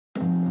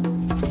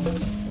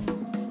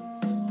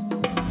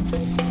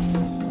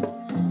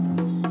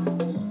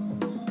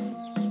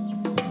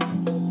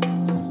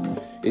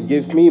It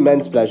gives me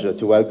immense pleasure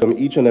to welcome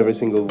each and every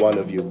single one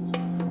of you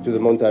to the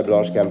Montagne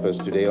Blanche campus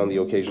today on the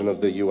occasion of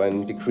the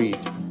UN decreed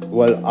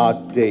World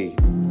Art Day.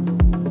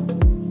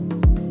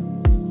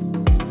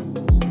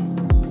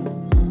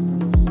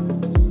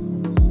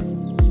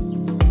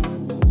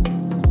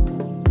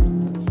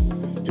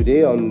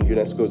 Today, on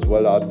UNESCO's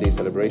World Art Day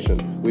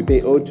celebration, we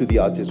pay ode to the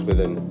artists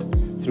within.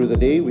 Through the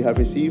day, we have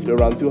received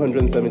around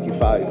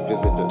 275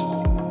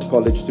 visitors,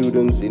 college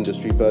students,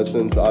 industry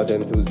persons, art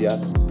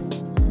enthusiasts.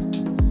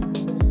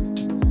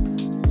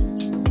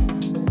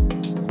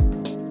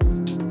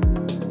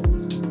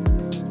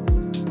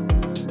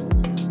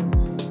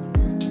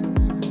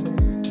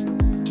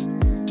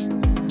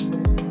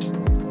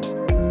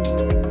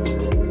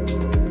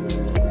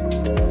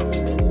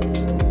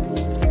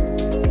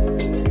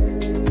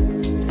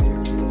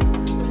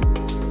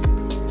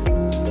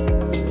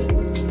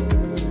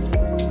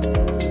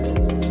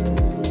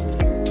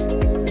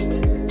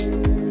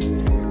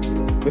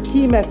 The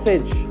key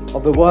message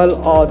of the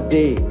World Art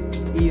Day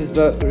is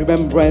the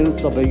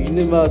remembrance of a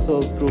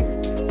universal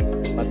truth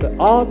that the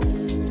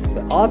arts,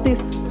 the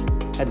artists,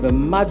 and the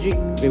magic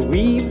they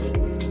weave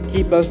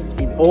keep us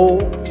in awe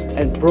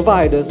and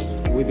provide us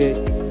with a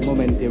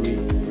momentary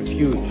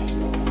refuge.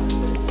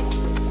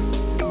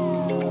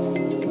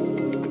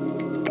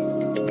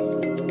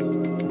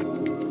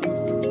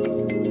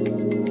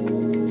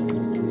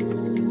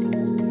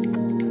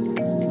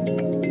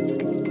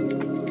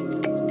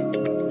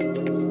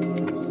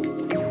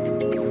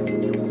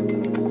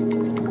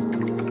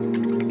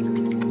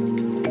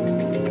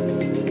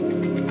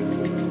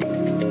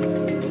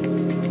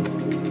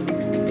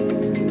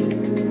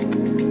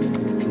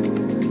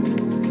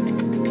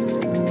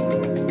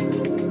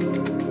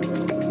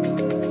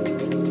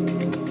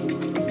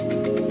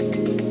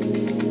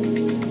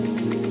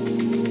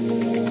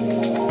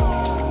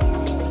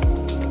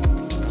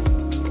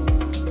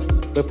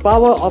 The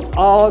power of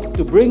art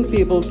to bring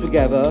people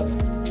together,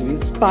 to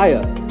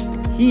inspire,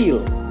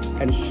 heal,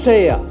 and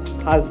share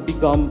has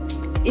become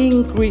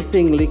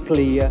increasingly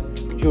clear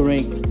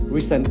during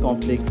recent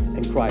conflicts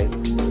and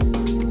crises.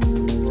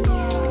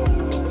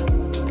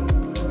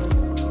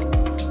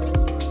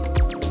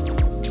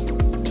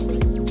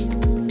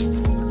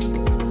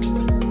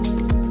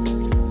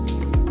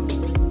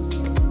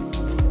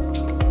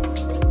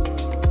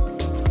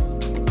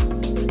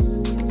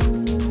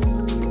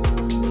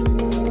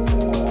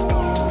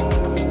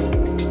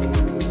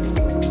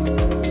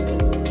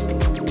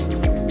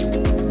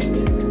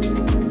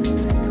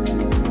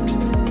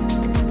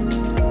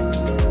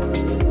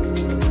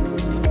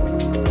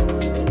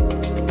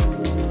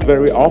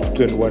 Very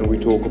often when we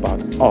talk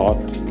about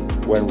art,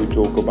 when we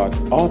talk about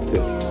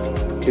artists,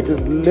 it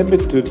is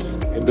limited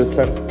in the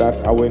sense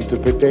that our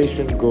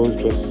interpretation goes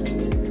just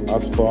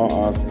as far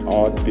as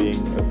art being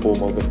a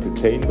form of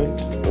entertainment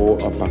or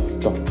a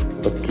passe-temps.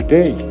 But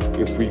today,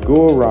 if we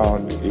go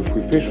around, if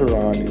we fish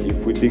around,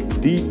 if we dig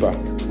deeper,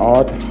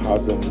 art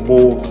has a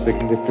more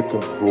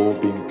significant role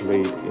being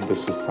played in the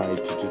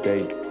society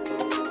today.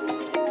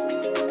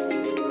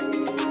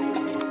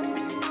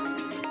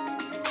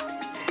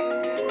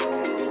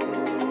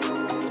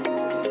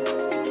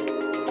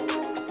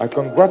 I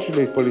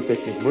congratulate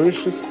Polytechnics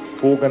Mauritius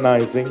for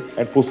organizing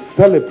and for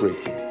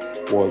celebrating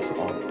World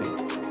Art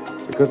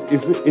Day. Because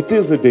it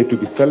is a day to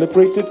be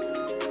celebrated,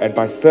 and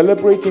by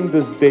celebrating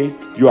this day,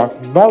 you are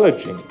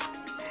acknowledging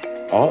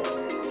art,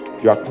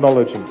 you're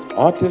acknowledging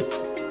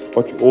artists,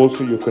 but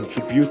you're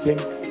contributing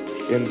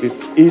in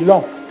this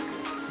élan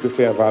de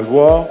faire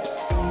valoir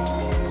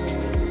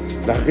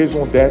la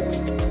raison d'être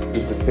de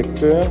ce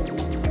secteur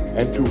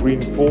and to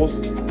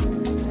reinforce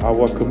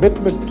our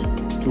commitment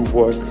to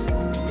work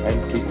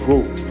and to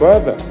grow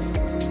further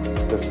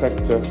the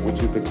sector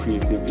which is the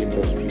creative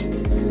industry.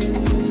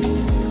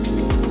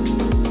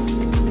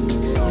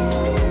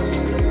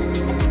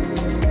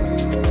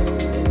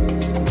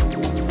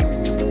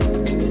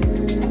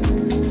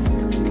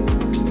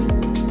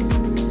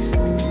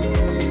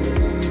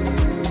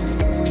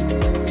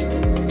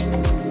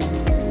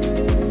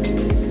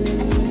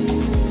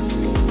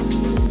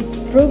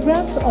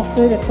 Programs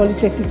offered at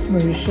Polytechnics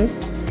Mauritius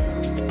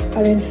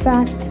are in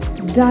fact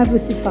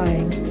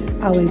diversifying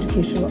our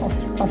educational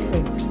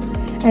offerings,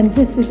 and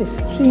this is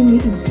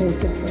extremely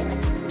important for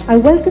us. I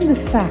welcome the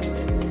fact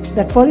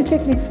that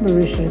Polytechnics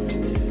Mauritius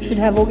should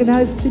have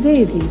organized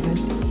today's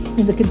event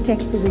in the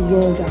context of the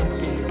World Art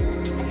Day.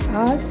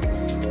 Arts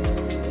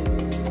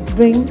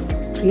bring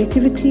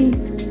creativity,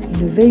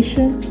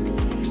 innovation,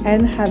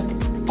 and have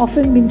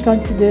often been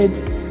considered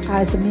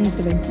as a means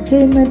of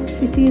entertainment.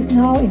 It is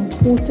now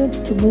important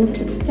to move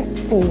a step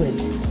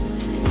forward